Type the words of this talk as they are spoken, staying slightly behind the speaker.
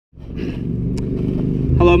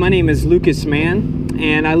my name is Lucas Mann,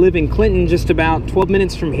 and I live in Clinton, just about 12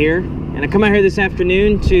 minutes from here. And I come out here this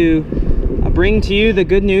afternoon to bring to you the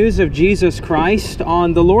good news of Jesus Christ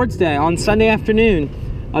on the Lord's Day, on Sunday afternoon.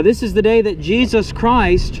 This is the day that Jesus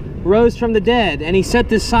Christ rose from the dead, and He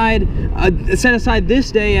set aside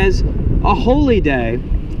this day as a holy day,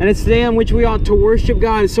 and it's the day on which we ought to worship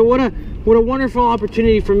God. So what a wonderful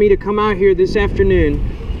opportunity for me to come out here this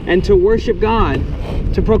afternoon and to worship God,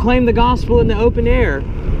 to proclaim the gospel in the open air.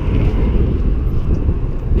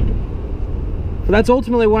 For that's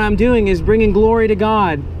ultimately what I'm doing, is bringing glory to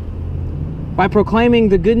God by proclaiming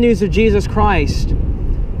the good news of Jesus Christ.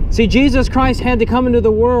 See, Jesus Christ had to come into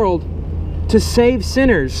the world to save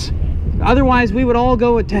sinners. Otherwise, we would all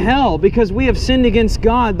go to hell because we have sinned against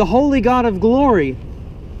God, the holy God of glory.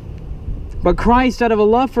 But Christ, out of a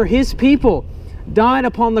love for His people, died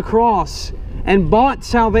upon the cross and bought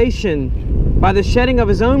salvation by the shedding of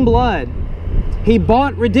His own blood. He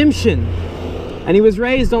bought redemption, and He was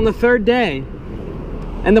raised on the third day.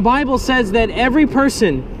 And the Bible says that every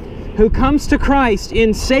person who comes to Christ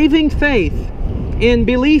in saving faith, in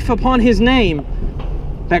belief upon His name,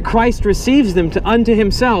 that Christ receives them unto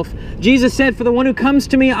Himself. Jesus said, "For the one who comes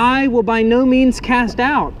to me, I will by no means cast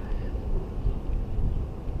out."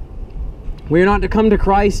 We are not to come to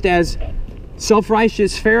Christ as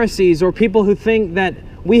self-righteous Pharisees or people who think that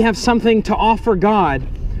we have something to offer God,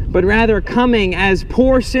 but rather coming as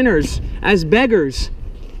poor sinners, as beggars,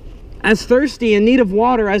 as thirsty in need of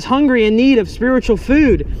water, as hungry in need of spiritual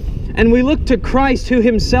food. And we look to Christ, who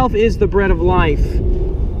Himself is the bread of life.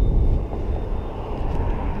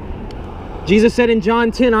 Jesus said in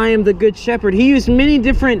John 10, "I am the good shepherd." He used many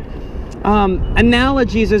different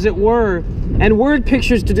analogies, as it were, and word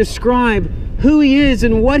pictures to describe who He is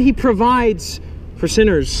and what He provides for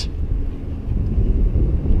sinners.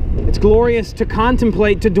 It's glorious to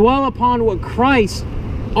contemplate, to dwell upon what Christ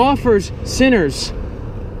offers sinners.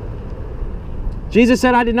 Jesus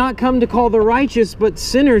said, "I did not come to call the righteous, but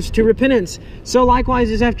sinners to repentance." So likewise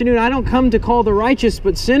this afternoon, I don't come to call the righteous,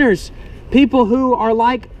 but sinners, people who are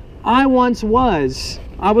like I once was.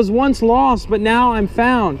 I was once lost, but now I'm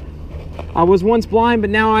found. I was once blind, but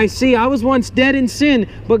now I see. I was once dead in sin,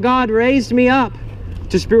 but God raised me up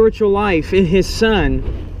to spiritual life in His Son.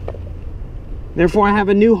 Therefore, I have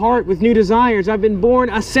a new heart with new desires. I've been born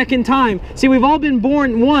a second time. See, we've all been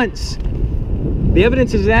born once. The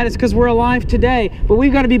evidence of that is because we're alive today. But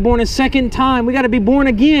we've got to be born a second time. We've got to be born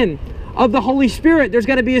again of the Holy Spirit. There's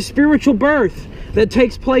got to be a spiritual birth that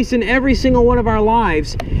takes place in every single one of our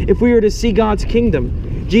lives if we are to see God's kingdom.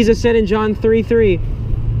 Jesus said in John 3:3,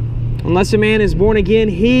 "Unless a man is born again,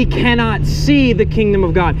 he cannot see the kingdom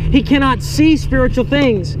of God." He cannot see spiritual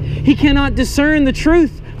things. He cannot discern the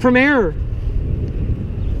truth from error.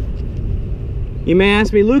 You may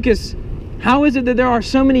ask me, "Lucas, how is it that there are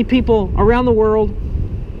so many people around the world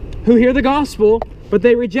who hear the gospel, but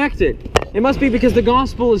they reject it?" It must be because the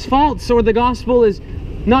gospel is false, or the gospel is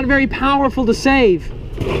not very powerful to save.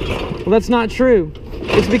 Well, that's not true.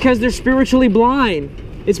 It's because they're spiritually blind.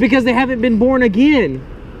 It's because they haven't been born again.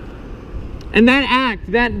 And that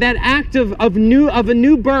act of a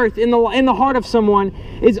new birth in the heart of someone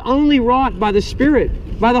is only wrought by the Spirit,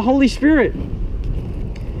 by the Holy Spirit.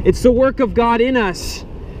 It's the work of God in us.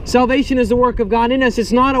 Salvation is the work of God in us.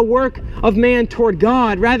 It's not a work of man toward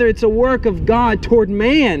God. Rather, it's a work of God toward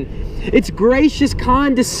man. It's gracious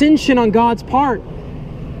condescension on God's part.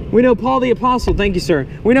 We know Paul the Apostle, thank you, sir.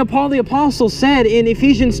 We know Paul the Apostle said in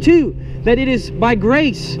Ephesians 2 that it is by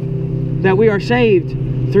grace that we are saved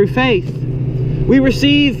through faith. We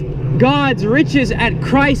receive God's riches at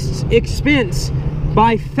Christ's expense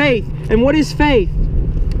by faith. And what is faith?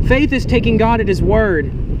 Faith is taking God at His word.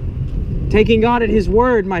 Taking God at His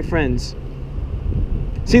word, my friends.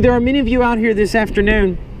 See, there are many of you out here this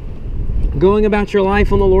afternoon going about your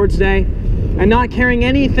life on the Lord's Day and not caring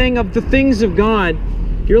anything of the things of God.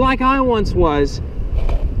 You're like I once was,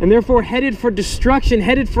 and therefore headed for destruction,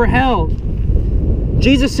 headed for hell.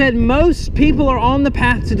 Jesus said most people are on the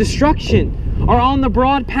path to destruction, are on the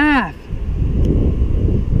broad path.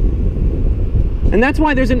 And that's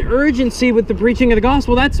why there's an urgency with the preaching of the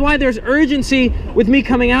gospel. That's why there's urgency with me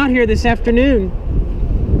coming out here this afternoon.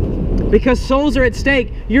 Because souls are at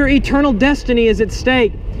stake. Your eternal destiny is at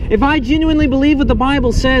stake. If I genuinely believe what the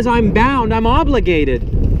Bible says, I'm bound, I'm obligated.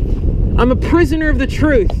 I'm a prisoner of the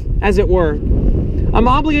truth, as it were. I'm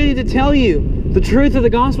obligated to tell you the truth of the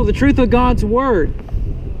gospel, the truth of God's word,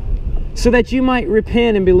 so that you might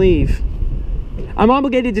repent and believe. I'm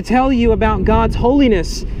obligated to tell you about God's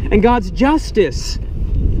holiness and God's justice,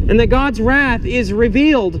 and that God's wrath is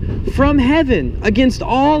revealed from heaven against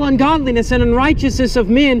all ungodliness and unrighteousness of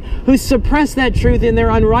men who suppress that truth in their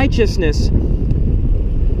unrighteousness.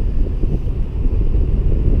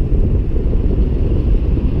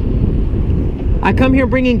 I come here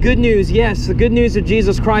bringing good news, yes, the good news of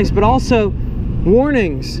Jesus Christ, but also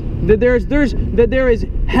warnings that there is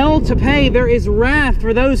hell to pay. There is wrath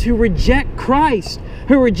for those who reject Christ,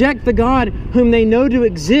 who reject the God whom they know to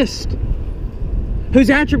exist, whose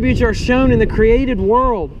attributes are shown in the created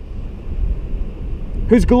world,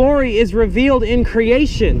 whose glory is revealed in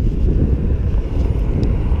creation.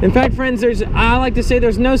 In fact, friends, I like to say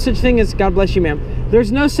there's no such thing as, God bless you, ma'am, there's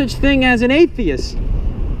no such thing as an atheist.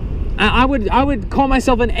 I would call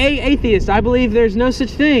myself an atheist. I believe there's no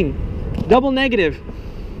such thing. Double negative.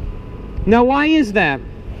 Now, why is that?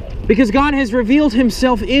 Because God has revealed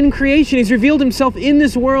himself in creation. He's revealed himself in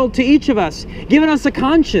this world to each of us, given us a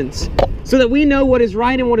conscience so that we know what is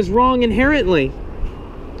right and what is wrong inherently.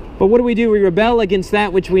 But what do? We rebel against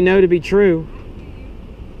that which we know to be true.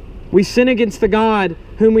 We sin against the God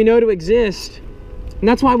whom we know to exist. And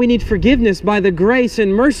that's why we need forgiveness by the grace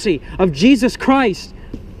and mercy of Jesus Christ.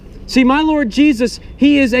 See, my Lord Jesus,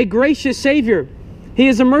 he is a gracious Savior. He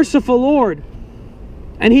is a merciful Lord.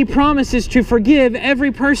 And he promises to forgive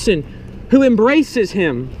every person who embraces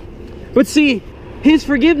him. But see, his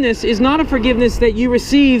forgiveness is not a forgiveness that you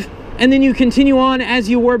receive and then you continue on as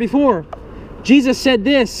you were before. Jesus said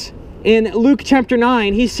this in Luke chapter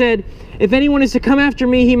 9. He said, if anyone is to come after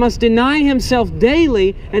me, he must deny himself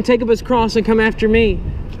daily and take up his cross and come after me.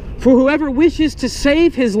 For whoever wishes to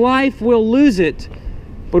save his life will lose it.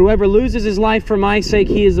 But whoever loses his life for my sake,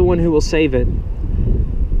 he is the one who will save it.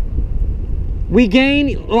 We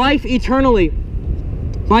gain life eternally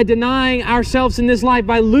by denying ourselves in this life,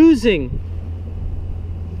 by losing.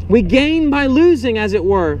 We gain by losing, as it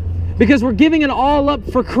were, because we're giving it all up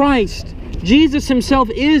for Christ. Jesus himself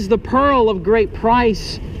is the pearl of great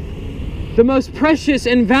price, the most precious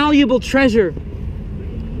and valuable treasure.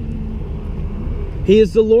 He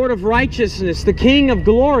is the Lord of righteousness, the King of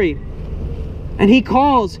glory. And he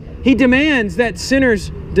demands that sinners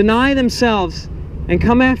deny themselves and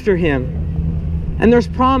come after him. And there's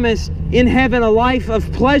promised in heaven a life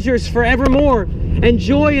of pleasures forevermore and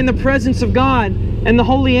joy in the presence of God and the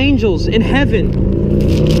holy angels in heaven.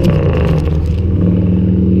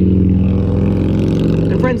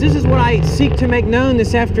 And friends, this is what I seek to make known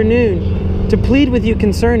this afternoon, to plead with you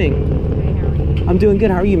concerning. Hey, how are you? I'm doing good.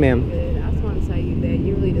 How are you, ma'am? Good. I just want to tell you that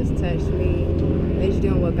you really just touched me, that you're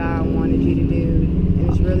doing what God wanted you to do. And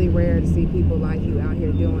it's really rare to see people like you out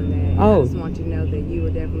here doing that. Oh. I just want you to know that you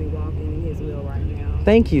are definitely walking in his will right now.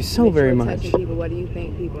 Thank you so very much. Touching people, whether you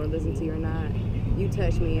think people are listening to you or not. You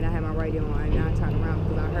touched me and I had my radio on and I turned around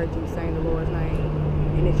because I heard you saying the Lord's name.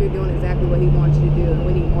 And that you're doing exactly what he wants you to do. And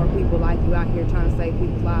we need more people like you out here trying to save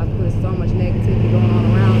people's lives. There's so much negativity going on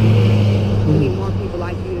around you. We need more people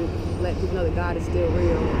like you to let people know that God is still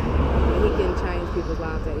real. And he can change people's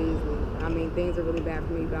lives that easily. I mean, things are really bad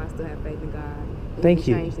for me, but I still have faith in God. Thank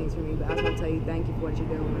you. Change things for me, but I just want to tell you thank you for what you're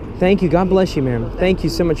doing. Thank you. God bless you, ma'am. Thank you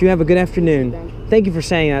so much. You have a good afternoon. Thank you for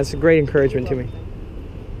saying that. It's a great encouragement to me.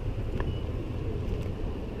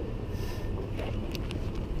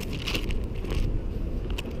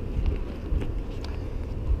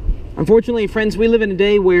 Unfortunately, friends, we live in a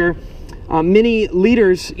day where many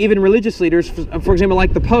leaders, even religious leaders, for example,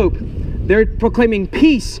 like the Pope, they're proclaiming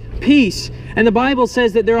peace, peace. And the Bible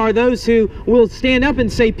says that there are those who will stand up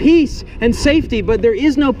and say peace and safety, but there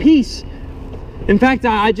is no peace. In fact,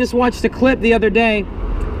 I just watched a clip the other day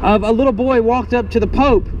of a little boy walked up to the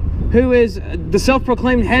Pope, who is the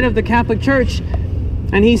self-proclaimed head of the Catholic Church,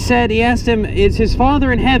 and he asked him, is his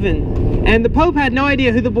father in heaven? And the Pope had no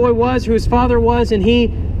idea who the boy was, who his father was, and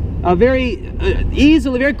he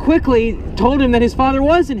very quickly told him that his father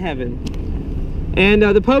was in heaven. And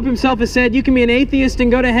the Pope himself has said, you can be an atheist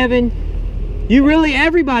and go to heaven.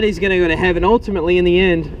 Everybody's going to go to heaven ultimately in the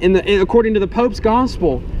end, according to the Pope's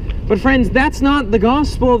gospel. But friends, that's not the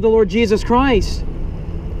gospel of the Lord Jesus Christ.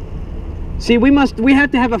 See, we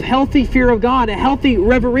have to have a healthy fear of God, a healthy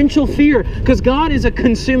reverential fear, because God is a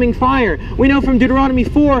consuming fire. We know from Deuteronomy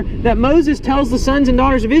 4 that Moses tells the sons and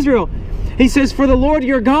daughters of Israel, he says, for the Lord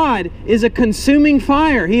your God is a consuming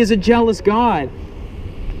fire. He is a jealous God.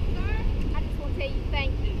 I just want to tell you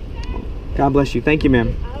thank you. God bless you. Thank you,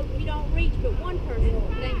 ma'am. I hope we don't reach but one person.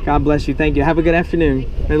 Thank you. God bless you. Thank you. Have a good afternoon.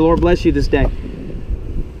 May the Lord bless you this day.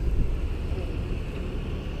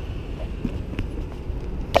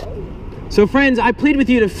 So friends, I plead with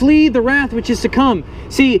you to flee the wrath which is to come.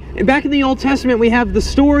 See, back in the Old Testament, we have the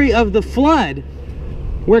story of the flood.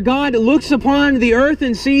 where God looks upon the earth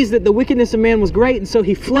and sees that the wickedness of man was great, and so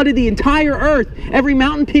he flooded the entire earth. Every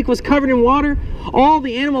mountain peak was covered in water. All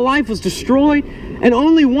the animal life was destroyed. And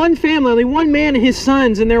only one family, only one man and his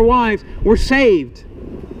sons and their wives were saved.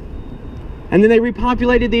 And then they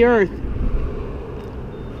repopulated the earth.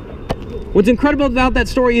 What's incredible about that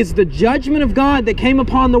story is the judgment of God that came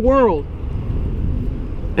upon the world.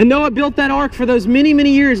 And Noah built that ark for those many,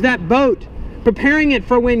 many years, that boat, preparing it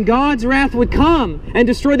for when God's wrath would come and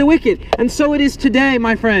destroy the wicked. And so it is today,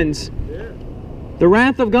 my friends. The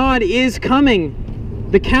wrath of God is coming.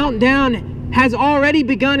 The countdown has already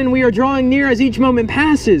begun, and we are drawing near as each moment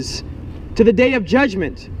passes to the day of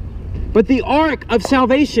judgment. But the ark of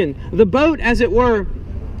salvation, the boat as it were,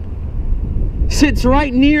 sits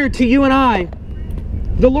right near to you and I.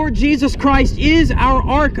 The Lord Jesus Christ is our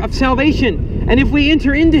ark of salvation. And if we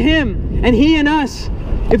enter into Him, and He in us,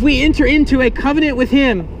 if we enter into a covenant with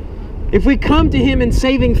Him, if we come to Him in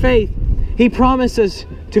saving faith, He promises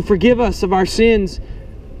to forgive us of our sins,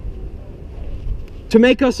 to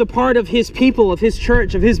make us a part of His people, of His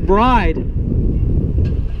church, of His bride,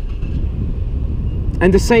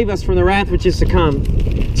 and to save us from the wrath which is to come.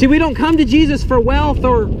 See, we don't come to Jesus for wealth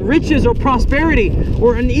or riches or prosperity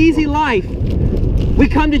or an easy life. We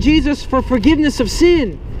come to Jesus for forgiveness of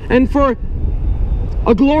sin and for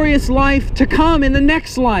a glorious life to come in the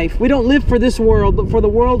next life. We don't live for this world, but for the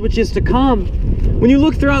world which is to come. When you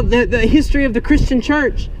look throughout the history of the Christian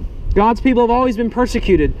church, God's people have always been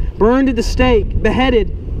persecuted, burned at the stake, beheaded.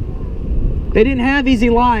 They didn't have easy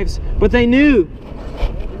lives, but they knew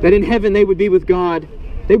that in heaven they would be with God.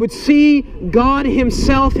 They would see God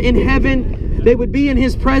Himself in heaven. They would be in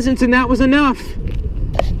His presence, and that was enough.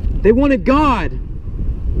 They wanted God.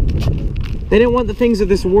 They didn't want the things of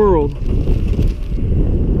this world.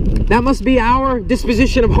 That must be our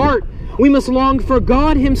disposition of heart. We must long for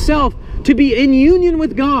God Himself, to be in union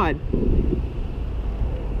with God.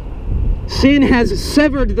 Sin has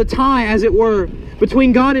severed the tie, as it were,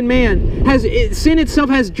 between God and man. Sin itself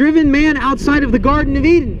has driven man outside of the Garden of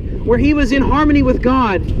Eden, where he was in harmony with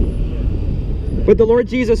God. But the Lord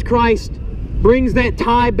Jesus Christ brings that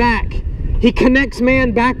tie back. He connects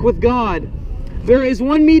man back with God. There is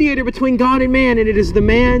one mediator between God and man, and it is the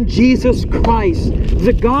man Jesus Christ,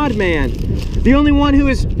 the God-man, the only one who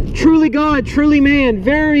is truly God, truly man,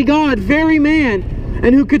 very God, very man,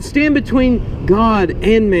 and who could stand between God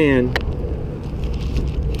and man,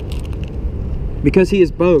 because He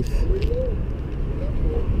is both.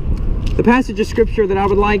 The passage of Scripture that I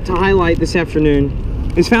would like to highlight this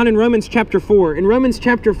afternoon is found in Romans chapter 4. In Romans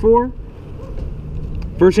chapter 4,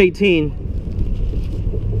 verse 18,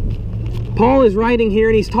 Paul is writing here,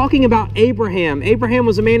 and he's talking about Abraham. Abraham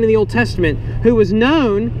was a man in the Old Testament who was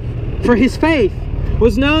known for his faith,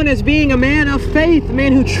 was known as being a man of faith, a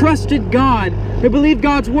man who trusted God, who believed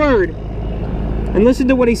God's word. And listen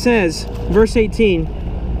to what he says, verse 18.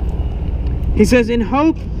 He says, "In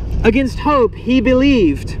hope against hope he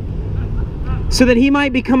believed, so that he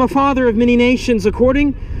might become a father of many nations,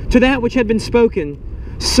 according to that which had been spoken.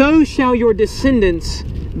 So shall your descendants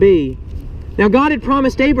be." Now God had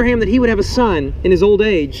promised Abraham that he would have a son in his old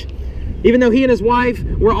age, even though he and his wife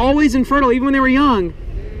were always infertile, even when they were young.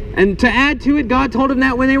 And to add to it, God told him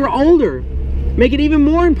that when they were older, make it even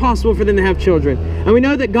more impossible for them to have children. And we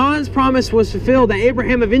know that God's promise was fulfilled, that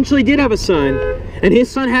Abraham eventually did have a son, and his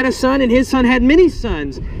son had a son, and his son had many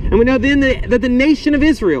sons. And we know then that the nation of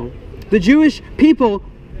Israel, the Jewish people,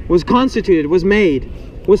 was constituted, was made,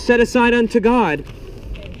 was set aside unto God.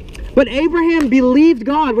 But Abraham believed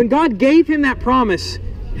God. When God gave him that promise,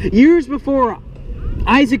 years before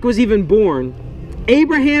Isaac was even born,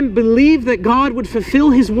 Abraham believed that God would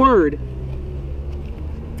fulfill His word.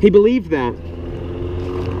 He believed that.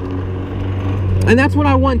 And that's what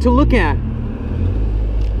I want to look at,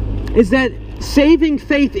 is that saving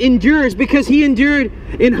faith endures because he endured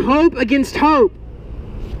in hope against hope.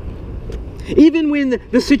 Even when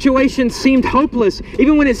the situation seemed hopeless,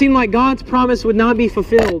 even when it seemed like God's promise would not be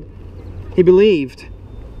fulfilled, he believed.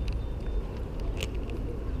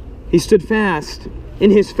 He stood fast in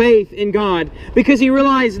his faith in God because he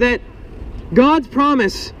realized that God's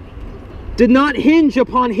promise did not hinge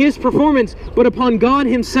upon his performance, but upon God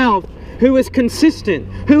Himself, who is consistent,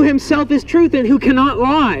 who Himself is truth, and who cannot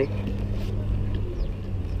lie.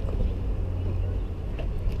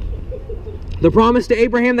 The promise to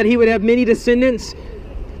Abraham that he would have many descendants,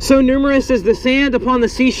 so numerous as the sand upon the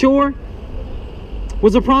seashore,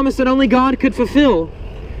 was a promise that only God could fulfill.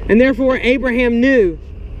 And therefore Abraham knew,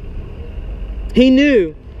 he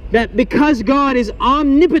knew that because God is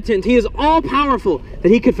omnipotent, He is all-powerful, that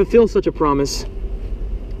He could fulfill such a promise.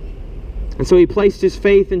 And so he placed his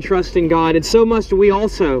faith and trust in God. And so must we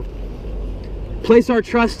also place our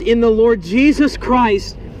trust in the Lord Jesus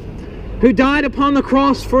Christ, who died upon the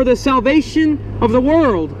cross for the salvation of the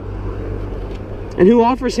world, and who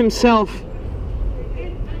offers himself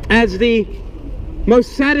as the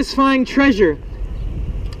most satisfying treasure,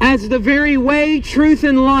 as the very way, truth,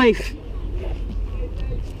 and life.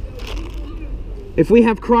 If we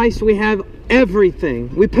have Christ, we have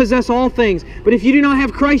everything. We possess all things. But if you do not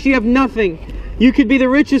have Christ, you have nothing. You could be the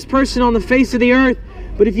richest person on the face of the earth,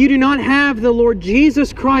 but if you do not have the Lord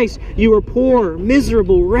Jesus Christ, you are poor,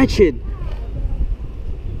 miserable, wretched.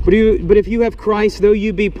 But if you have Christ, though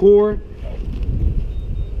you be poor,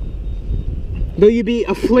 though you be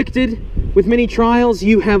afflicted with many trials,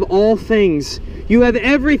 you have all things. You have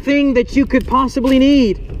everything that you could possibly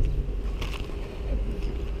need.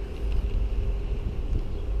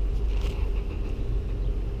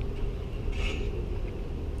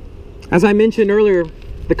 As I mentioned earlier,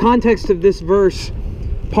 the context of this verse,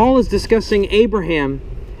 Paul is discussing Abraham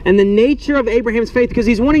and the nature of Abraham's faith, because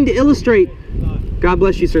he's wanting to illustrate, God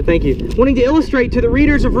bless you, sir, thank you, wanting to illustrate to the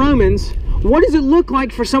readers of Romans, what does it look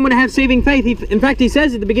like for someone to have saving faith? In fact, he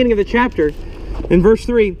says at the beginning of the chapter, in verse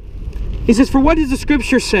 3, he says, "For what does the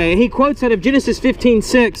scripture say?" And he quotes out of Genesis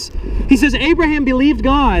 15:6. He says, "Abraham believed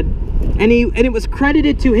God, and it was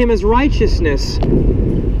credited to him as righteousness."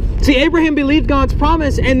 See, Abraham believed God's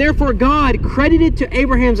promise, and therefore God credited to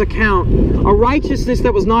Abraham's account a righteousness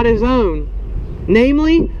that was not his own,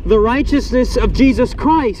 namely, the righteousness of Jesus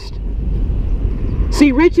Christ.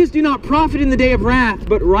 See, riches do not profit in the day of wrath,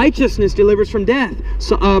 but righteousness delivers from death.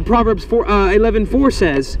 So, Proverbs 11:4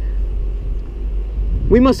 says,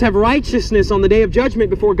 we must have righteousness on the day of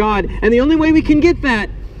judgment before God, and the only way we can get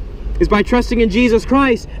that is by trusting in Jesus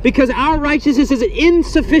Christ, because our righteousness is an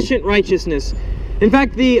insufficient righteousness. In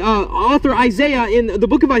fact, the author Isaiah, in the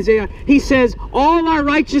book of Isaiah, he says, all our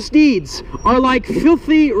righteous deeds are like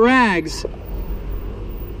filthy rags.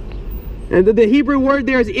 And the Hebrew word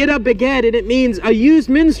there is ida beged, and it means a used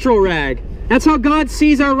minstrel rag. That's how God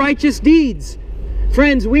sees our righteous deeds.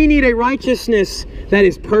 Friends, we need a righteousness that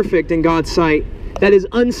is perfect in God's sight, that is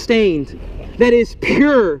unstained, that is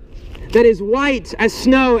pure, that is white as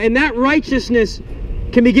snow, and that righteousness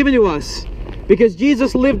can be given to us because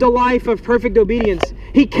Jesus lived a life of perfect obedience.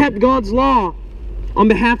 He kept God's law on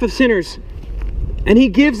behalf of sinners, and He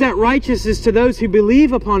gives that righteousness to those who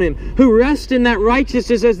believe upon Him, who rest in that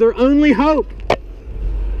righteousness as their only hope.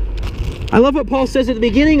 I love what Paul says at the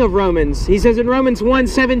beginning of Romans. He says in Romans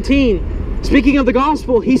 1:17, speaking of the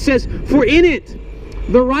gospel, he says, "For in it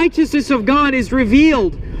the righteousness of God is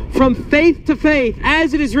revealed from faith to faith,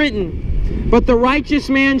 as it is written, but the righteous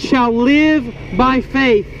man shall live by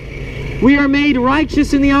faith." We are made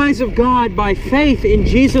righteous in the eyes of God by faith in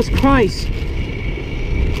Jesus Christ.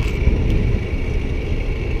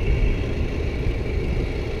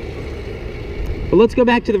 But let's go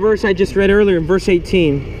back to the verse I just read earlier in verse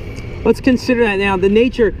 18. Let's consider that now, the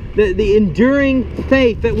nature, the enduring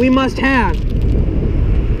faith that we must have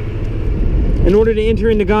in order to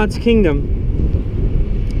enter into God's kingdom.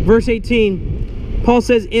 Verse 18, Paul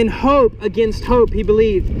says, in hope against hope he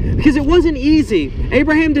believed. Because it wasn't easy.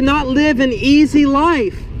 Abraham did not live an easy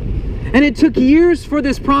life. And it took years for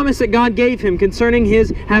this promise that God gave him concerning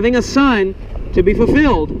his having a son to be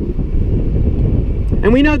fulfilled.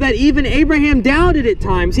 And we know that even Abraham doubted at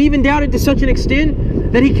times. He even doubted to such an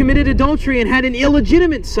extent that he committed adultery and had an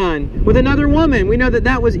illegitimate son with another woman. We know that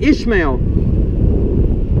that was Ishmael.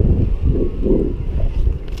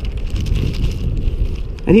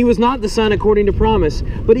 And he was not the son according to promise.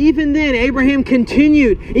 But even then, Abraham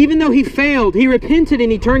continued. Even though he failed, he repented and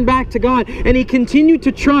he turned back to God. And he continued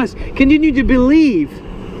to trust, continued to believe.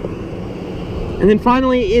 And then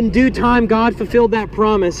finally, in due time, God fulfilled that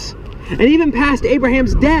promise. And even past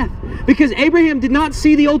Abraham's death. Because Abraham did not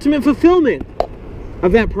see the ultimate fulfillment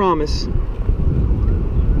of that promise.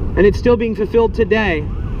 And it's still being fulfilled today.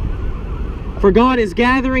 For God is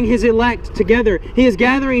gathering His elect together. He is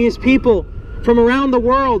gathering His people from around the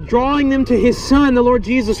world, drawing them to His Son, the Lord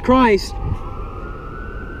Jesus Christ.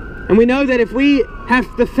 And we know that if we have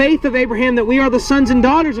the faith of Abraham, that we are the sons and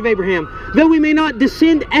daughters of Abraham. Though we may not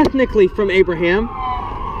descend ethnically from Abraham,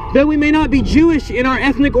 though we may not be Jewish in our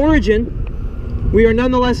ethnic origin, we are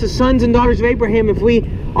nonetheless the sons and daughters of Abraham if we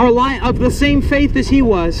are of the same faith as he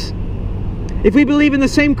was. If we believe in the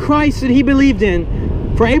same Christ that he believed in.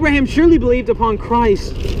 For Abraham surely believed upon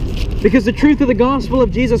Christ, because the truth of the gospel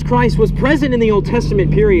of Jesus Christ was present in the Old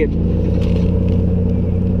Testament period.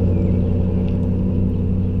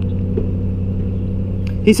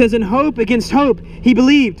 He says, in hope against hope he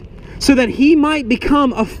believed, so that he might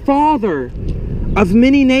become a father of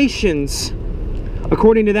many nations,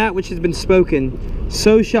 according to that which has been spoken,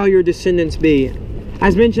 so shall your descendants be.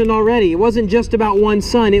 As mentioned already, it wasn't just about one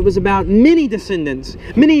son, it was about many descendants.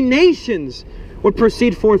 Many nations would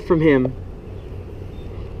proceed forth from him.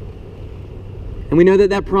 And we know that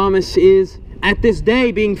that promise is at this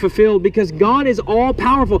day being fulfilled because God is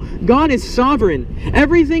all-powerful. God is sovereign.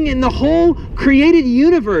 Everything in the whole created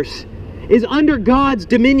universe is under God's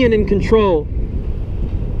dominion and control.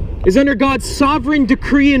 Is under God's sovereign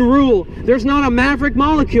decree and rule. There's not a maverick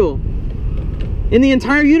molecule in the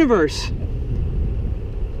entire universe.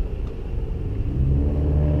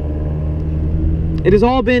 It has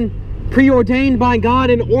all been preordained by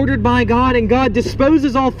God and ordered by God, and God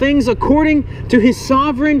disposes all things according to His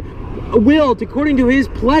sovereign will, according to His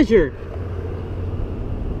pleasure.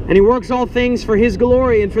 And He works all things for His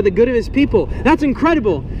glory and for the good of His people. That's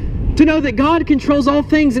incredible to know that God controls all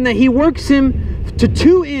things and that He works them to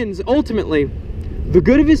two ends ultimately: the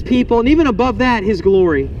good of His people, and even above that, His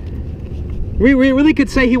glory. We really could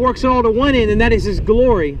say He works it all to one end, and that is His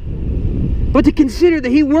glory. But to consider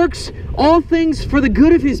that He works all things for the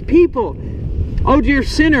good of His people. Oh, dear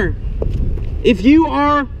sinner, if you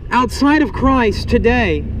are outside of Christ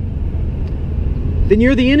today, then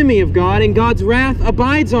you're the enemy of God, and God's wrath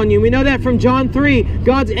abides on you. We know that from John 3.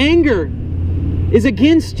 God's anger is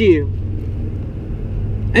against you.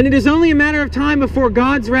 And it is only a matter of time before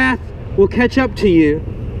God's wrath will catch up to you,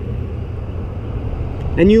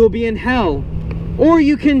 and you will be in hell. Or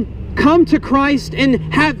you can come to Christ and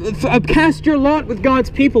cast your lot with God's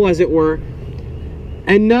people, as it were,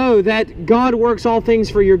 and know that God works all things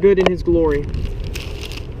for your good in His glory.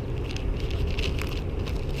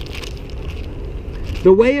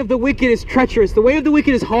 The way of the wicked is treacherous. The way of the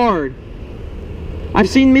wicked is hard. I've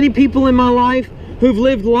seen many people in my life who've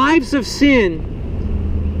lived lives of sin,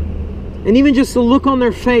 and even just the look on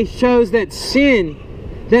their face shows that sin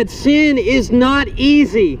is not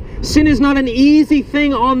easy. Sin is not an easy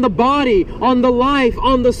thing on the body, on the life,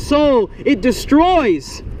 on the soul. It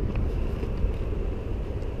destroys.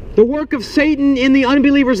 The work of Satan in the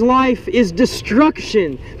unbeliever's life is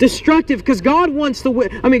destruction. Destructive, because God wants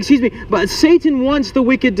but Satan wants the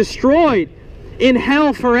wicked destroyed in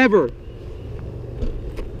hell forever.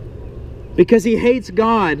 Because he hates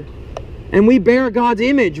God. And we bear God's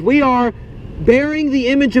image. We are bearing the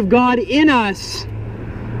image of God in us.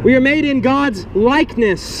 We are made in God's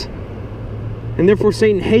likeness. And therefore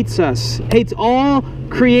Satan hates us, hates all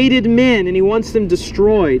created men, and he wants them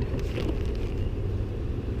destroyed.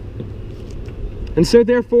 And so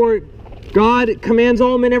therefore God commands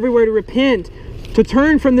all men everywhere to repent, to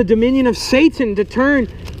turn from the dominion of Satan, to turn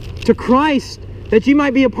to Christ, that you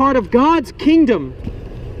might be a part of God's kingdom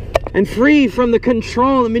and free from the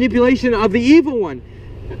control and manipulation of the evil one.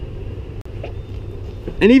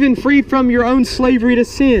 And even free from your own slavery to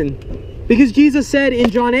sin. Because Jesus said in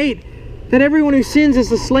John 8 that everyone who sins is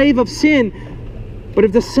the slave of sin. But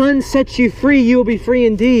if the Son sets you free, you will be free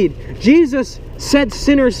indeed. Jesus sets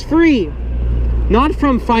sinners free. Not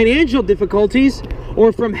from financial difficulties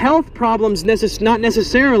or from health problems, not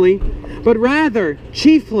necessarily, but rather,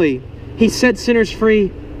 chiefly, He sets sinners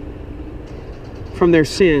free from their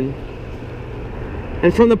sin.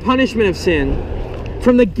 And from the punishment of sin.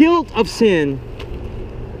 From the guilt of sin.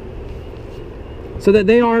 So that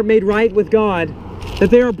they are made right with God,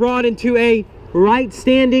 that they are brought into a right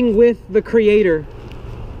standing with the Creator.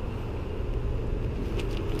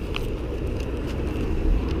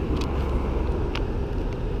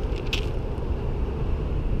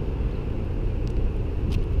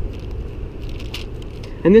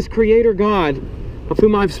 And this Creator God, of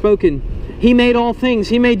whom I've spoken, He made all things.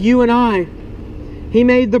 He made you and I. He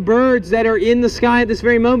made the birds that are in the sky at this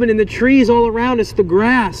very moment, and the trees all around us, the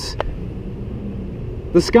grass,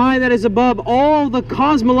 the sky that is above, all the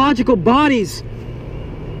cosmological bodies,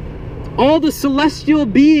 all the celestial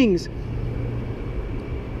beings,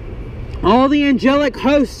 all the angelic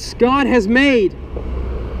hosts God has made.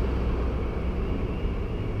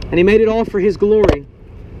 And He made it all for His glory.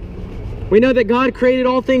 We know that God created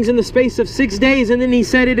all things in the space of 6 days, and then He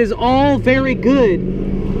said it is all very good.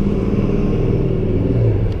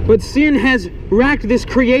 But sin has racked this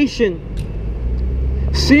creation.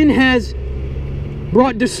 Sin has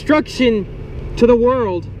brought destruction to the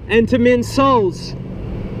world and to men's souls.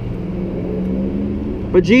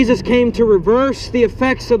 But Jesus came to reverse the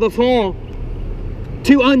effects of the fall,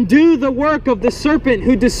 to undo the work of the serpent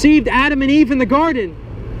who deceived Adam and Eve in the garden,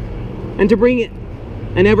 and to bring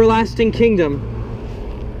an everlasting kingdom.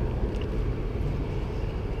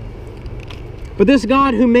 But this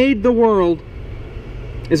God who made the world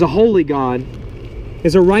is a holy God,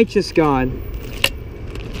 is a righteous God.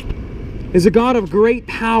 is a God of great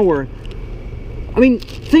power. I mean,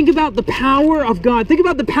 think about the power of God. Think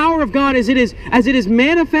about the power of God as it is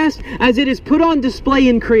manifest, as it is put on display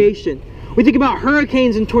in creation. We think about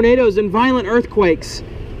hurricanes and tornadoes and violent earthquakes.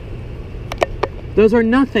 Those are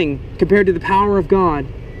nothing compared to the power of God.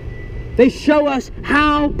 They show us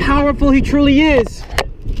how powerful He truly is.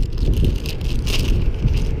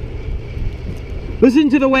 Listen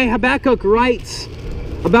to the way Habakkuk writes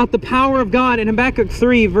about the power of God in Habakkuk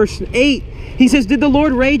 3, verse 8. He says, "Did the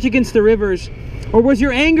Lord rage against the rivers? Or was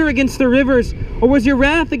your anger against the rivers? Or was your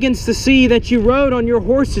wrath against the sea that you rode on your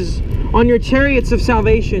horses, on your chariots of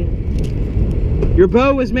salvation? Your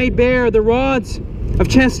bow was made bare, the rods of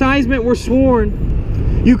chastisement were sworn.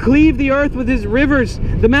 You cleaved the earth with His rivers.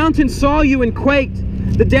 The mountains saw you and quaked.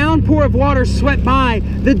 The downpour of waters swept by.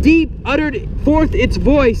 The deep uttered forth its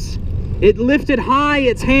voice. It lifted high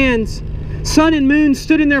its hands. Sun and moon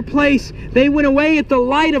stood in their place. They went away at the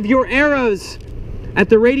light of your arrows, at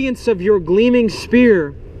the radiance of your gleaming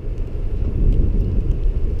spear.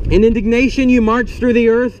 In indignation you marched through the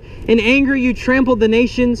earth. In anger you trampled the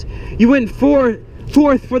nations. You went forth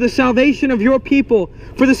for the salvation of your people,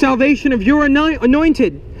 for the salvation of your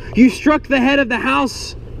anointed. You struck the head of the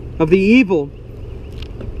house of the evil,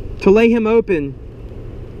 to lay him open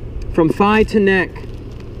from thigh to neck."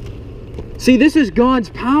 See, this is God's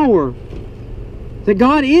power. That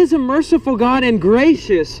God is a merciful God and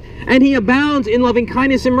gracious, and He abounds in loving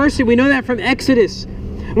kindness and mercy. We know that from Exodus.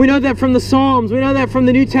 We know that from the Psalms. We know that from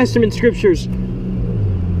the New Testament scriptures.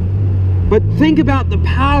 But think about the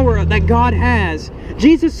power that God has.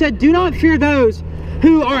 Jesus said, "Do not fear those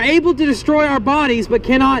who are able to destroy our bodies, but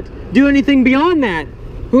cannot do anything beyond that,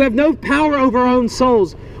 who have no power over our own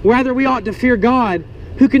souls. Rather, we ought to fear God,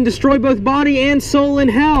 who can destroy both body and soul in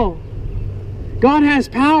hell." God has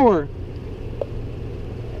power.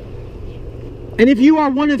 And if you are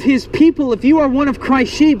one of His people, if you are one of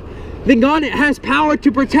Christ's sheep, then God has power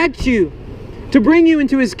to protect you, to bring you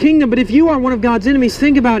into His kingdom. But if you are one of God's enemies,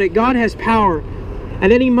 think about it. God has power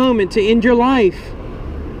at any moment to end your life,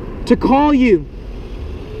 to call you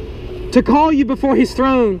before His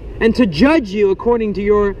throne, and to judge you according to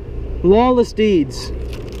your lawless deeds.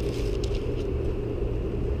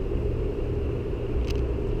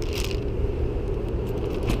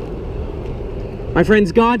 My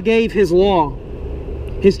friends, God gave His law,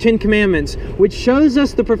 His 10 Commandments, which shows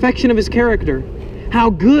us the perfection of His character. How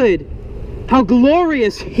good, how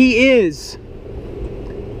glorious He is.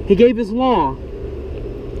 He gave His law.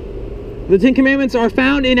 The 10 Commandments are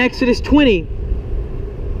found in Exodus 20.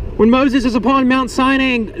 When Moses is upon Mount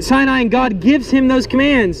Sinai and God gives him those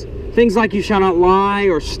commands. Things like you shall not lie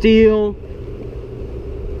or steal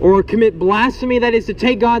or commit blasphemy, that is to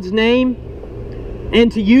take God's name and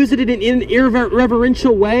to use it in an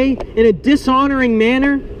irreverential way, in a dishonoring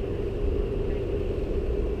manner.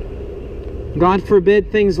 God forbid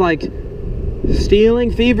things like stealing,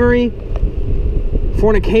 thievery,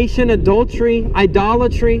 fornication, adultery,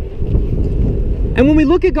 idolatry. And when we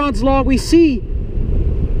look at God's law, we see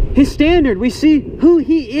His standard. We see who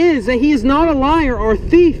He is, that He is not a liar or a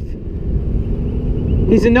thief.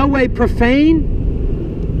 He's in no way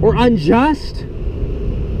profane or unjust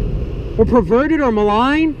or perverted or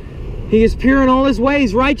malign. He is pure in all His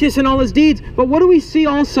ways, righteous in all His deeds. But what do we see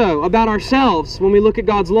also about ourselves when we look at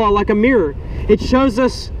God's law? Like a mirror, it shows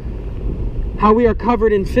us how we are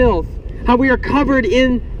covered in filth, how we are covered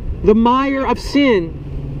in the mire of sin,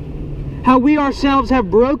 how we ourselves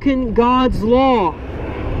have broken God's law.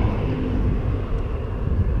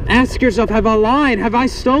 Ask yourself, have I lied? Have I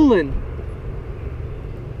stolen?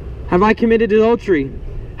 Have I committed adultery?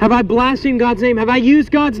 Have I blasphemed God's name? Have I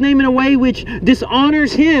used God's name in a way which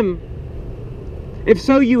dishonors Him? If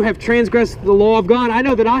so, you have transgressed the law of God. I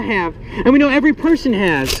know that I have, and we know every person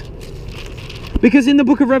has, because in the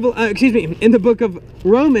book of in the book of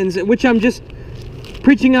Romans, which I'm just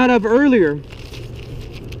preaching out of earlier,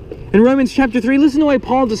 in Romans chapter 3, listen to the way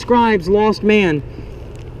Paul describes lost man.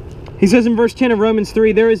 He says in verse 10 of Romans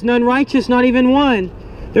 3, "There is none righteous, not even one.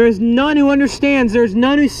 There is none who understands. There is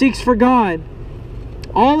none who seeks for God.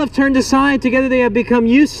 All have turned aside. Together they have become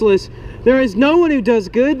useless. There is no one who does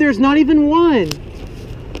good. There's not even one."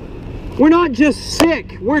 We're not just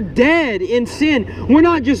sick. We're dead in sin. We're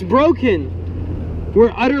not just broken.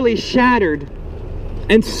 We're utterly shattered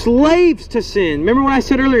and slaves to sin. Remember what I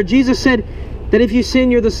said earlier? Jesus said that if you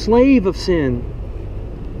sin, you're the slave of sin.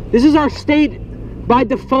 This is our state by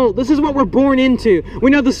default. This is what we're born into.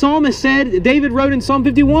 We know the psalmist said, David wrote in Psalm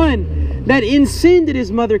 51, that in sin did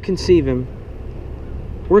his mother conceive him.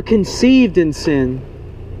 We're conceived in sin.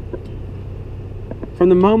 From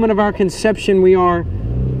the moment of our conception, we are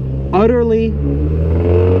utterly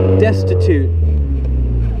destitute,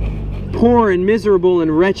 poor and miserable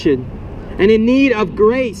and wretched, and in need of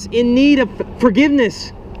grace, in need of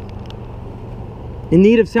forgiveness, in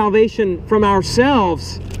need of salvation from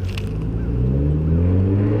ourselves.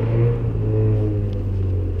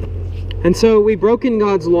 And so we've broken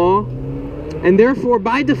God's law, and therefore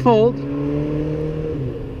by default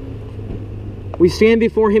we stand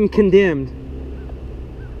before Him condemned.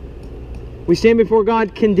 We stand before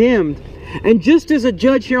God condemned. And just as a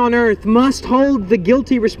judge here on earth must hold the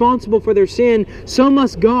guilty responsible for their sin, so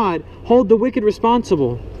must God hold the wicked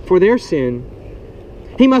responsible for their sin.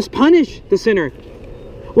 He must punish the sinner.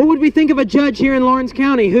 What would we think of a judge here in Lawrence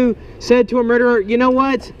County who said to a murderer, you know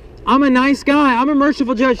what? I'm a nice guy. I'm a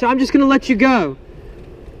merciful judge. So I'm just going to let you go.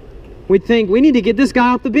 We'd think, we need to get this guy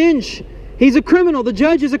off the bench. He's a criminal. The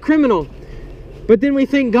judge is a criminal. But then we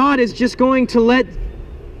think God is just going to let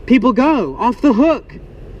people go off the hook.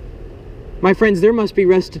 My friends, there must be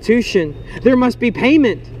restitution. There must be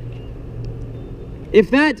payment. If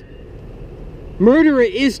that murderer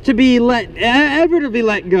is to be ever to be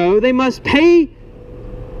let go, they must pay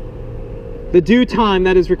the due time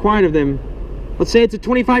that is required of them. Let's say it's a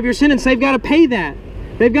 25-year sentence. They've got to pay that.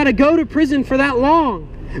 They've got to go to prison for that long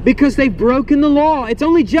because they've broken the law. It's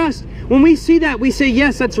only just. When we see that, we say,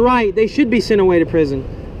 yes, that's right. They should be sent away to prison.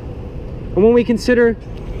 And when we consider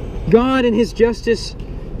God and His justice,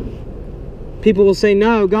 people will say,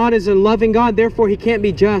 no, God is a loving God, therefore He can't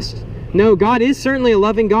be just. No, God is certainly a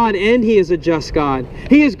loving God, and He is a just God.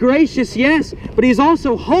 He is gracious, yes, but He is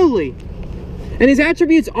also holy. And His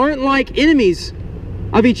attributes aren't like enemies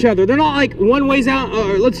of each other. They're not like one weighs out,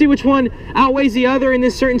 or let's see which one outweighs the other in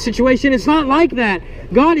this certain situation. It's not like that.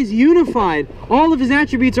 God is unified. All of His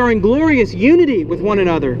attributes are in glorious unity with one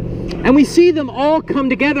another. And we see them all come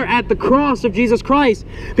together at the cross of Jesus Christ,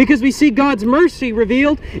 because we see God's mercy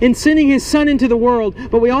revealed in sending His Son into the world,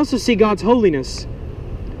 but we also see God's holiness.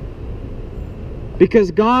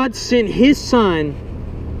 Because God sent His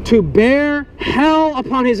Son to bear hell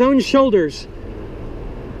upon His own shoulders,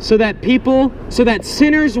 so that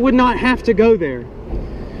sinners would not have to go there.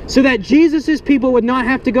 So that Jesus' people would not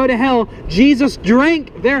have to go to hell. Jesus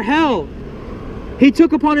drank their hell. He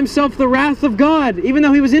took upon Himself the wrath of God, even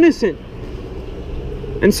though He was innocent.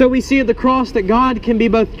 And so we see at the cross that God can be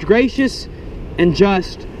both gracious and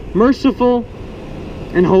just, merciful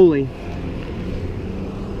and holy.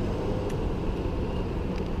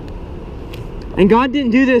 And God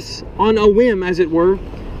didn't do this on a whim, as it were.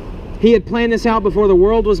 He had planned this out before the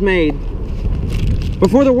world was made.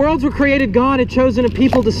 Before the worlds were created, God had chosen a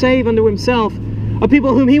people to save unto Himself, a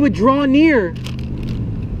people whom He would draw near,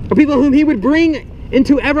 a people whom He would bring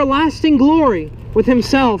into everlasting glory with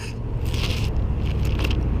Himself.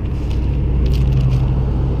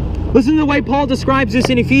 Listen to the way Paul describes this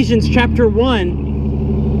in Ephesians chapter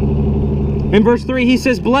 1. In verse 3, he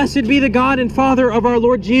says, "Blessed be the God and Father of our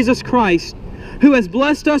Lord Jesus Christ, who has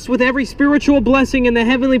blessed us with every spiritual blessing in the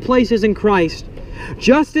heavenly places in Christ,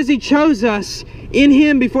 just as He chose us in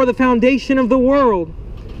Him before the foundation of the world,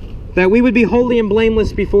 that we would be holy and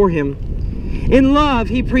blameless before Him. In love,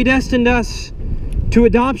 He predestined us to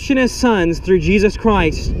adoption as sons through Jesus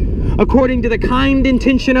Christ, according to the kind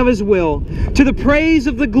intention of His will, to the praise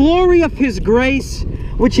of the glory of His grace,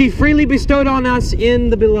 which He freely bestowed on us in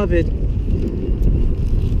the Beloved."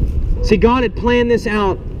 See, God had planned this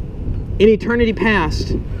out in eternity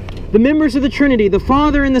past. The members of the Trinity, the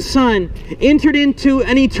Father and the Son, entered into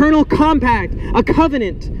an eternal compact, a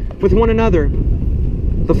covenant with one another.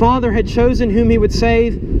 The Father had chosen whom He would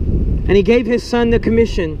save, and He gave His Son the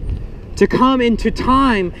commission to come into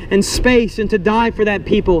time and space and to die for that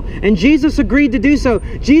people. And Jesus agreed to do so.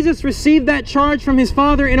 Jesus received that charge from His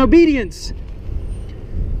Father in obedience.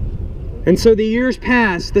 And so the years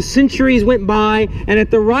passed, the centuries went by, and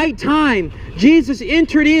at the right time, Jesus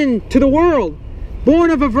entered into the world,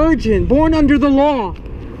 born of a virgin, born under the law,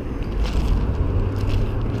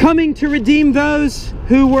 coming to redeem those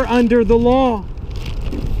who were under the law.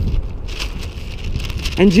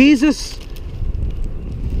 And Jesus,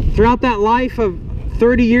 throughout that life of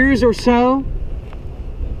 30 years or so,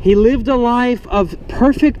 He lived a life of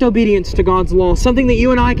perfect obedience to God's law, something that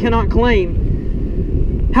you and I cannot claim.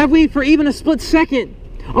 Have we, for even a split second,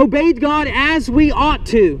 obeyed God as we ought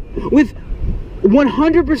to, with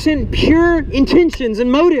 100% pure intentions and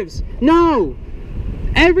motives? No.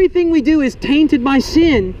 Everything we do is tainted by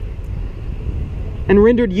sin and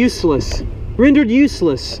rendered useless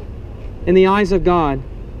in the eyes of God.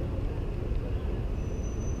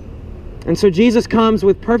 And so Jesus comes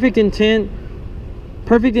with perfect intent,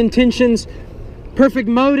 perfect intentions, perfect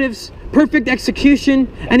motives, perfect execution,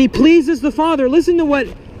 and He pleases the Father. Listen to what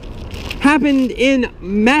happened in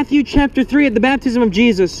Matthew chapter 3 at the baptism of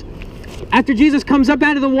Jesus. After Jesus comes up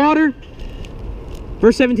out of the water,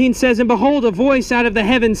 verse 17 says, "And behold, a voice out of the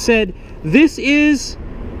heavens said, 'This is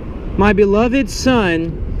my beloved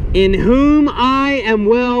Son, in whom I am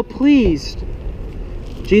well pleased.'"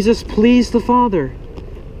 Jesus pleased the Father,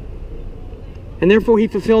 and therefore he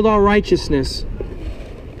fulfilled all righteousness.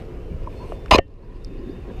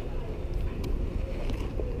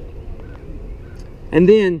 And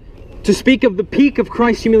then, to speak of the peak of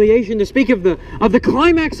Christ's humiliation, to speak of the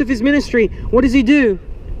climax of his ministry, what does he do?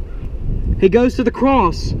 He goes to the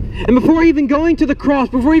cross. And before even going to the cross,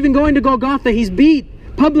 before even going to Golgotha, he's beat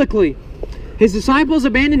publicly. His disciples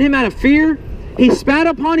abandoned him out of fear. He's spat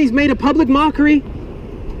upon. He's made a public mockery.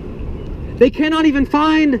 They cannot even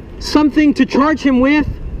find something to charge him with,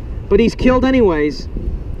 but he's killed anyways.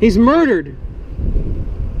 He's murdered.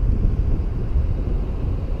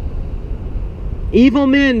 Evil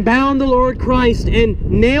men bound the Lord Christ and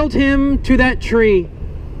nailed him to that tree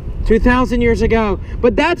 2,000 years ago.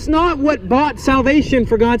 But that's not what bought salvation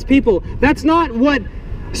for God's people. That's not what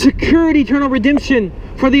secured eternal redemption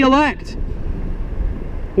for the elect.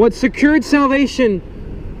 What secured salvation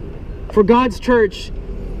for God's church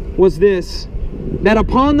was this: that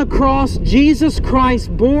upon the cross, Jesus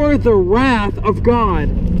Christ bore the wrath of God.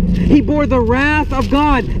 He bore the wrath of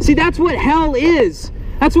God. See, that's what hell is.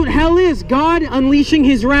 That's what hell is. God unleashing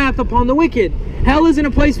his wrath upon the wicked. Hell isn't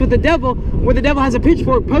a place with the devil, where the devil has a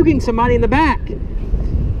pitchfork poking somebody in the back.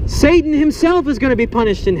 Satan himself is going to be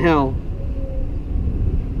punished in hell.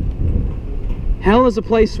 Hell is a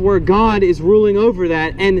place where God is ruling over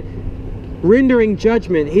that and rendering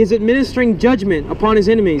judgment. He is administering judgment upon his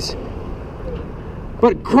enemies.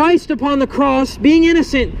 But Christ upon the cross, being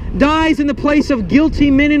innocent, dies in the place of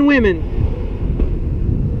guilty men and women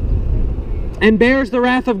and bears the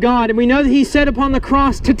wrath of God. And we know that he said upon the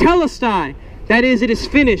cross, "Tetelestai," that is, it is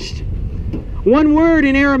finished. One word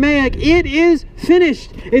in Aramaic, it is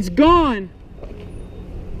finished. It's gone.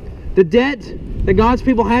 The debt that God's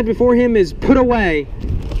people had before him is put away,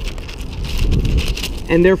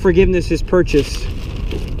 and their forgiveness is purchased.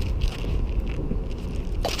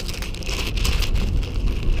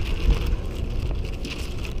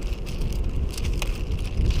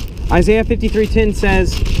 Isaiah 53:10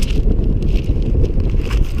 says,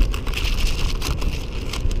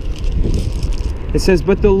 it says,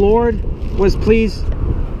 "But the Lord was pleased."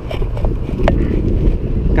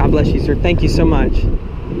 God bless you, sir. Thank you so much.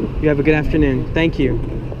 You have a good afternoon. Thank you.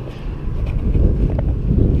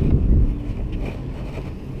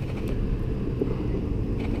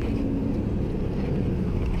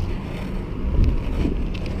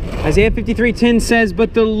 Isaiah 53:10 says,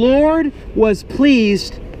 "But the Lord was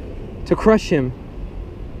pleased to crush him."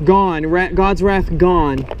 Gone. God's wrath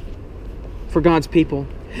gone for God's people.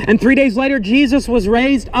 And 3 days later, Jesus was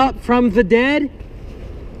raised up from the dead.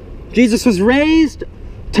 Jesus was raised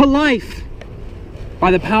to life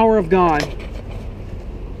by the power of God.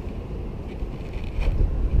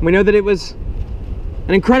 We know that it was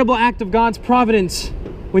an incredible act of God's providence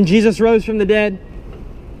when Jesus rose from the dead.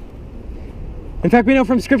 In fact, we know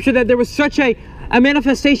from Scripture that there was such a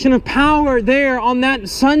manifestation of power there on that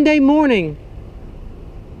Sunday morning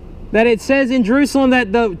that it says in Jerusalem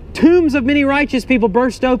that the tombs of many righteous people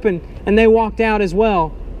burst open and they walked out as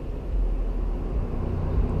well.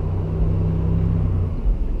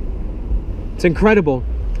 It's incredible.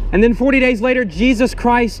 And then 40 days later, Jesus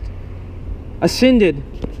Christ ascended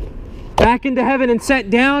back into heaven and sat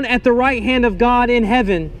down at the right hand of God in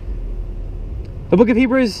heaven. The book of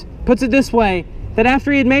Hebrews puts it this way, that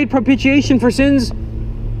after he had made propitiation for sins,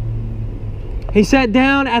 he sat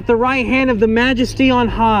down at the right hand of the Majesty on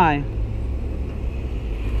high.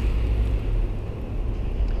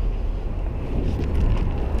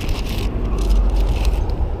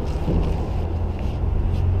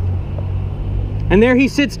 And there he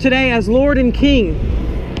sits today as Lord and King,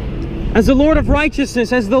 as the Lord of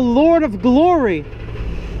righteousness, as the Lord of glory.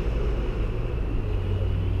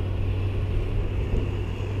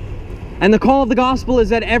 And the call of the gospel is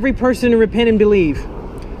that every person repent and believe.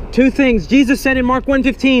 Two things. Jesus said in Mark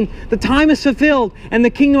 1:15, the time is fulfilled and the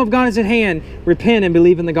kingdom of God is at hand. Repent and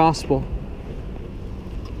believe in the gospel.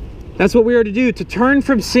 That's what we are to do, to turn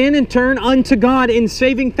from sin and turn unto God in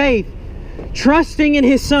saving faith, trusting in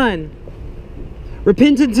his Son.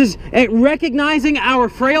 Repentance is recognizing our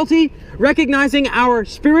frailty, recognizing our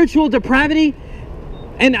spiritual depravity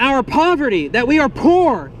and our poverty, that we are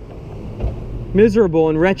poor, miserable,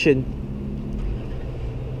 and wretched,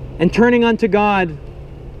 and turning unto God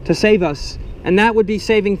to save us. And that would be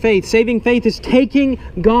saving faith. Saving faith is taking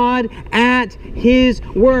God at His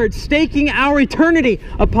word, staking our eternity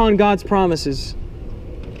upon God's promises,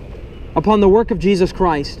 upon the work of Jesus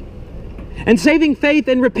Christ. And saving faith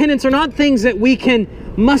and repentance are not things that we can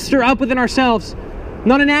muster up within ourselves,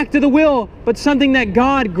 not an act of the will, but something that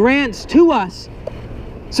God grants to us,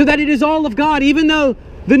 so that it is all of God. Even though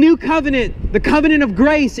the new covenant, the covenant of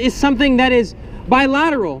grace, is something that is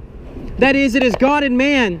bilateral. That is, it is God and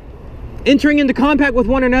man entering into contact with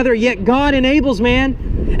one another, yet God enables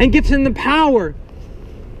man and gives him the power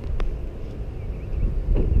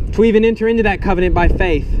to even enter into that covenant by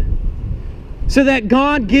faith, so that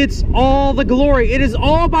God gets all the glory. It is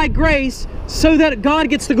all by grace, so that God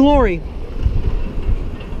gets the glory.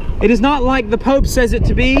 It is not like the Pope says it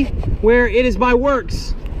to be, where it is by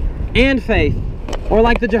works and faith, or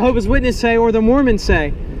like the Jehovah's Witnesses say, or the Mormons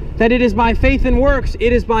say, that it is by faith and works.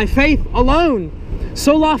 It is by faith alone,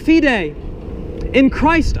 sola fide, in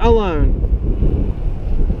Christ alone,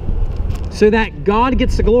 so that God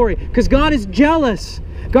gets the glory. Because God is jealous.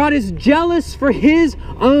 God is jealous for His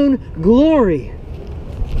own glory.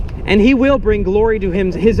 And He will bring glory to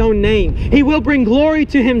His own name. He will bring glory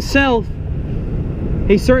to Himself.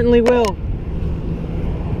 He certainly will.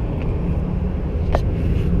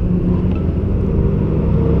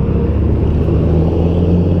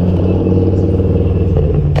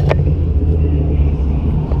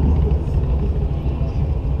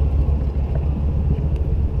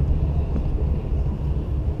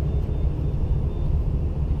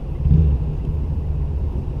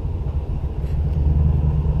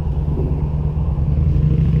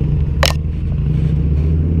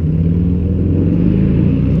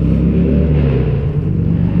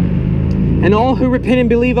 And all who repent and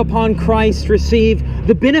believe upon Christ receive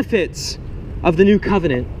the benefits of the new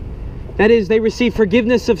covenant. That is, they receive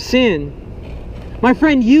forgiveness of sin. My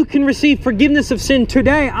friend, you can receive forgiveness of sin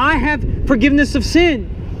today. I have forgiveness of sin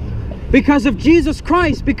because of Jesus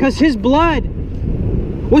Christ, because His blood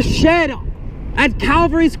was shed at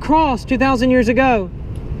Calvary's cross 2,000 years ago.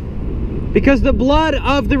 Because the blood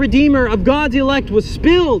of the Redeemer, of God's elect, was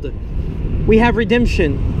spilled, we have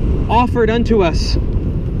redemption offered unto us.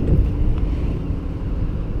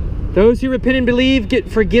 Those who repent and believe get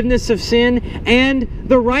forgiveness of sin and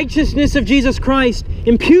the righteousness of Jesus Christ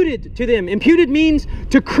imputed to them. Imputed means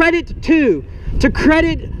to credit to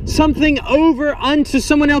credit something over unto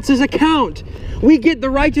someone else's account. We get the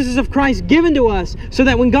righteousness of Christ given to us, so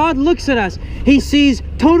that when God looks at us, He sees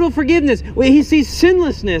total forgiveness. He sees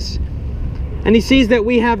sinlessness, and He sees that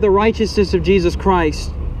we have the righteousness of Jesus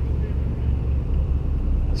Christ,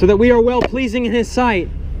 so that we are well pleasing in His sight.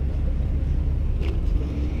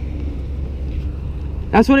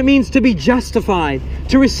 That's what it means to be justified,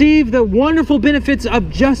 to receive the wonderful benefits of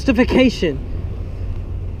justification.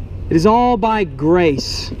 It is all by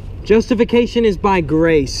grace. Justification is by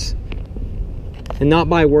grace and not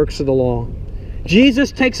by works of the law.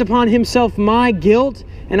 Jesus takes upon Himself my guilt,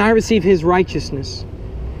 and I receive His righteousness.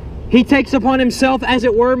 He takes upon Himself, as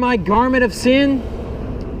it were, my garment of sin,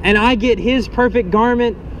 and I get His perfect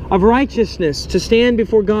garment of righteousness to stand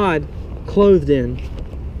before God clothed in.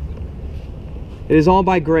 It is all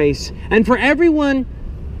by grace. And for everyone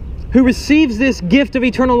who receives this gift of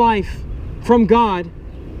eternal life from God,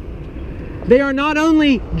 they are not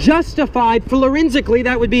only justified forensically,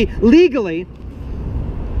 that would be legally,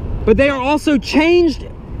 but they are also changed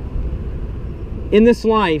in this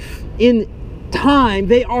life, in time.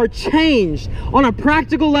 They are changed on a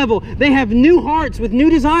practical level. They have new hearts with new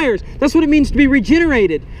desires. That's what it means to be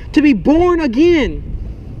regenerated, to be born again.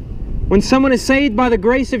 When someone is saved by the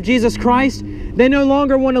grace of Jesus Christ, they no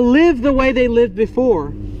longer want to live the way they lived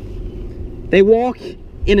before. They walk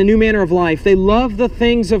in a new manner of life. They love the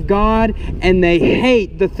things of God, and they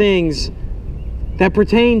hate the things that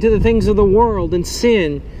pertain to the things of the world, and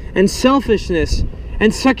sin, and selfishness,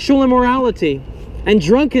 and sexual immorality, and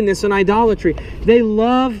drunkenness, and idolatry. They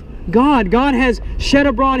love God. God has shed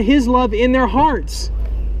abroad His love in their hearts.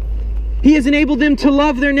 He has enabled them to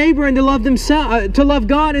love their neighbor and to love themselves, to love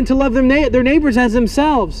God and to love their neighbors as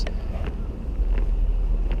themselves.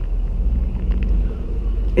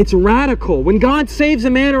 It's radical. When God saves a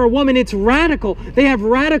man or a woman, it's radical. They have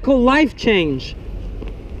radical life change.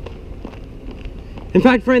 In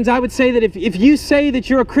fact, friends, I would say that if you say that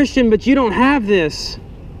you're a Christian but you don't have this,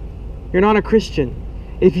 you're not a Christian.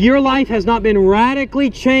 If your life has not been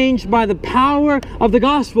radically changed by the power of the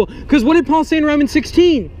gospel. Because what did Paul say in Romans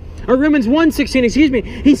 16? Or Romans 1:16, excuse me.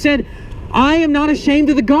 He said, I am not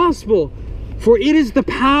ashamed of the gospel, for it is the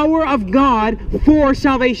power of God for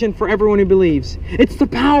salvation for everyone who believes. It's the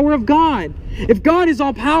power of God. If God is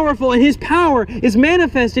all powerful and His power is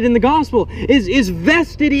manifested in the gospel, is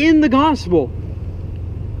vested in the gospel,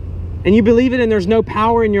 and you believe it and there's no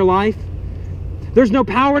power in your life, there's no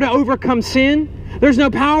power to overcome sin, there's no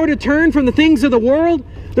power to turn from the things of the world,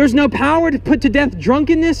 there's no power to put to death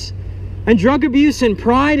drunkenness and drug abuse and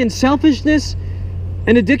pride and selfishness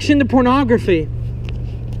and addiction to pornography,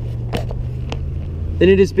 then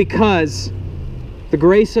it is because the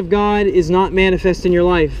grace of God is not manifest in your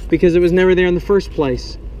life, because it was never there in the first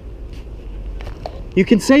place. You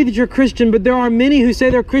can say that you're a Christian, but there are many who say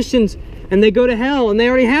they're Christians and they go to hell, and they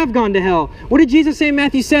already have gone to hell. What did Jesus say in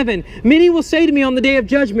Matthew 7? Many will say to me on the day of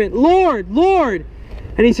judgment, Lord, Lord.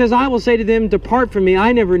 And he says, I will say to them, depart from me,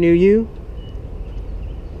 I never knew you.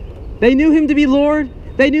 They knew him to be Lord.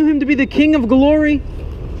 They knew him to be the King of glory.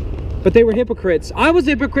 But they were hypocrites. I was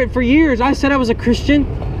a hypocrite for years. I said I was a Christian,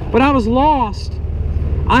 but I was lost.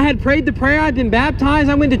 I had prayed the prayer. I'd been baptized.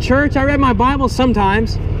 I went to church. I read my Bible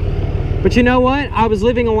sometimes. But you know what? I was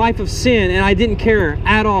living a life of sin, and I didn't care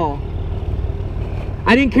at all.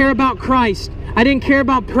 I didn't care about Christ. I didn't care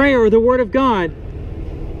about prayer or the Word of God.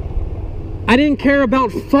 I didn't care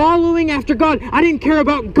about following after God. I didn't care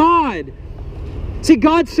about God. See,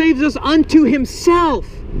 God saves us unto himself,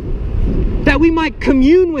 that we might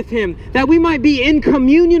commune with him, that we might be in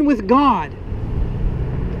communion with God.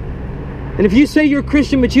 And if you say you're a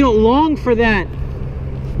Christian but you don't long for that,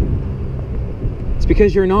 it's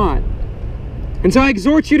because you're not. And so I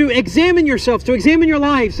exhort you to examine yourselves, to examine your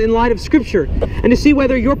lives in light of Scripture, and to see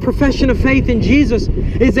whether your profession of faith in Jesus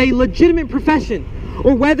is a legitimate profession,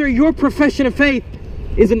 or whether your profession of faith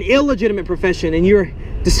is an illegitimate profession and you're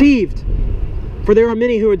deceived. For there are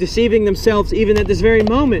many who are deceiving themselves even at this very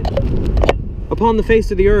moment upon the face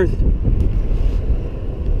of the earth.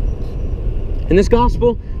 And this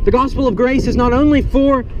gospel, the gospel of grace, is not only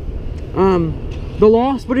for the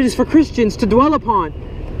lost, but it is for Christians to dwell upon,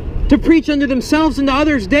 to preach unto themselves and to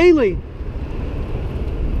others daily.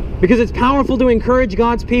 Because it's powerful to encourage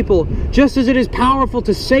God's people, just as it is powerful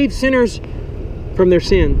to save sinners from their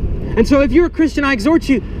sin. And so if you're a Christian, I exhort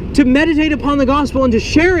you to meditate upon the gospel and to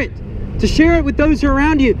share it with those who are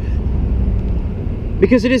around you,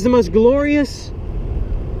 because it is the most glorious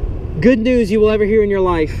good news you will ever hear in your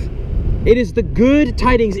life. It is the good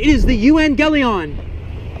tidings. It is the euangelion,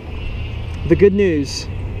 the good news.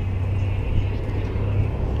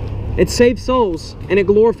 It saves souls and it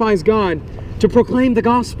glorifies God to proclaim the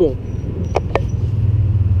gospel.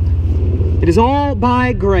 It is all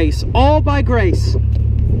by grace, all by grace.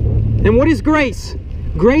 And what is grace?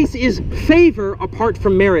 Grace is favor apart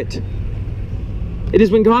from merit. It is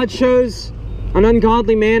when God shows an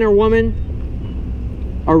ungodly man or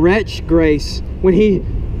woman, a wretch, grace. When he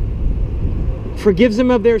forgives them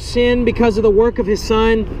of their sin because of the work of his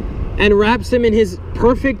Son and wraps them in his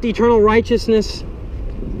perfect eternal righteousness.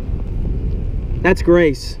 That's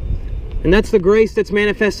grace. And that's the grace that's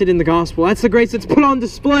manifested in the gospel. That's the grace that's put on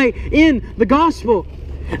display in the gospel.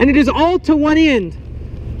 And it is all to one end.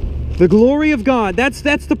 The glory of God. That's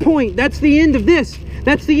the point. That's the end of this.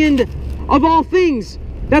 That's the end of all things.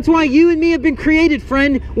 That's why you and me have been created,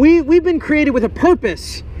 friend. We've been created with a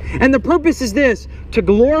purpose. And the purpose is this: to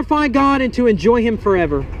glorify God and to enjoy him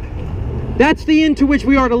forever. That's the end to which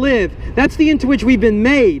we are to live. That's the end to which we've been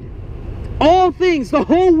made. All things, the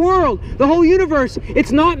whole world, the whole universe,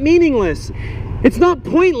 it's not meaningless. It's not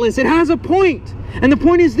pointless. It has a point. And the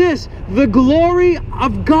point is this: the glory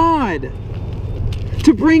of God.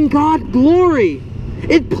 To bring God glory.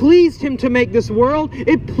 It pleased him to make this world.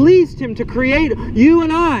 It pleased him to create you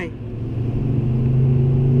and I.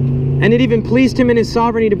 And it even pleased him in his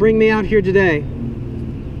sovereignty to bring me out here today.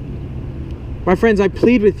 My friends, I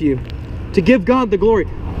plead with you to give God the glory.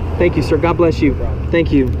 Thank you, sir. God bless you.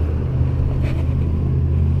 Thank you.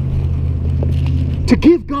 To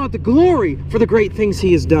give God the glory for the great things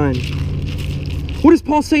he has done. What does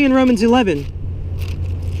Paul say in Romans 11?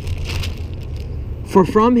 For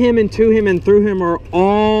from him and to him and through him are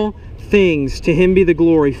all things. To him be the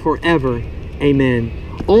glory forever. Amen.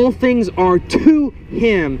 All things are to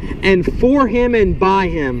him and for him and by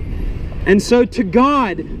him. And so to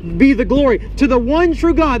God be the glory. To the one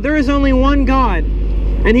true God. There is only one God.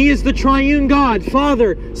 And he is the triune God,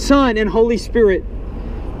 Father, Son, and Holy Spirit.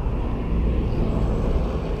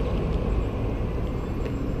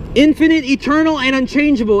 Infinite, eternal, and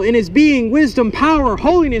unchangeable in his being, wisdom, power,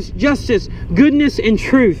 holiness, justice, goodness, and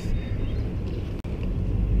truth.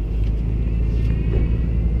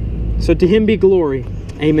 So to him be glory.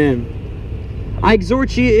 Amen. I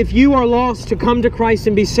exhort you, if you are lost, to come to Christ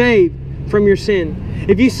and be saved from your sin.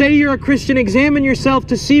 If you say you're a Christian, examine yourself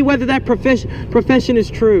to see whether that profession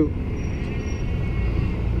is true.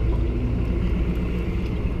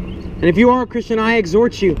 And if you are a Christian, I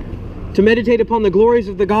exhort you to meditate upon the glories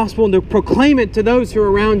of the gospel and to proclaim it to those who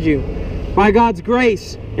are around you by God's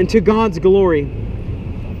grace and to God's glory.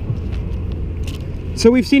 So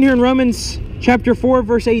we've seen here in Romans chapter 4,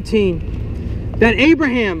 verse 18, that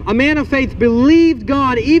Abraham, a man of faith, believed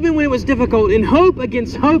God even when it was difficult. In hope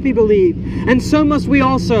against hope he believed. And so must we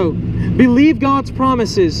also believe God's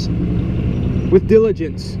promises with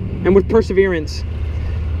diligence and with perseverance.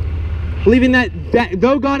 Believing that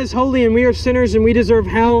though God is holy and we are sinners and we deserve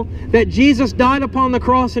hell, that Jesus died upon the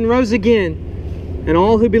cross and rose again, and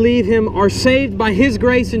all who believe Him are saved by His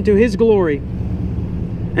grace and to His glory.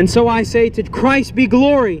 And so I say, to Christ be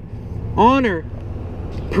glory, honor,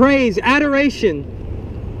 praise, adoration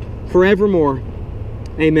forevermore.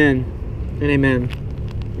 Amen and amen.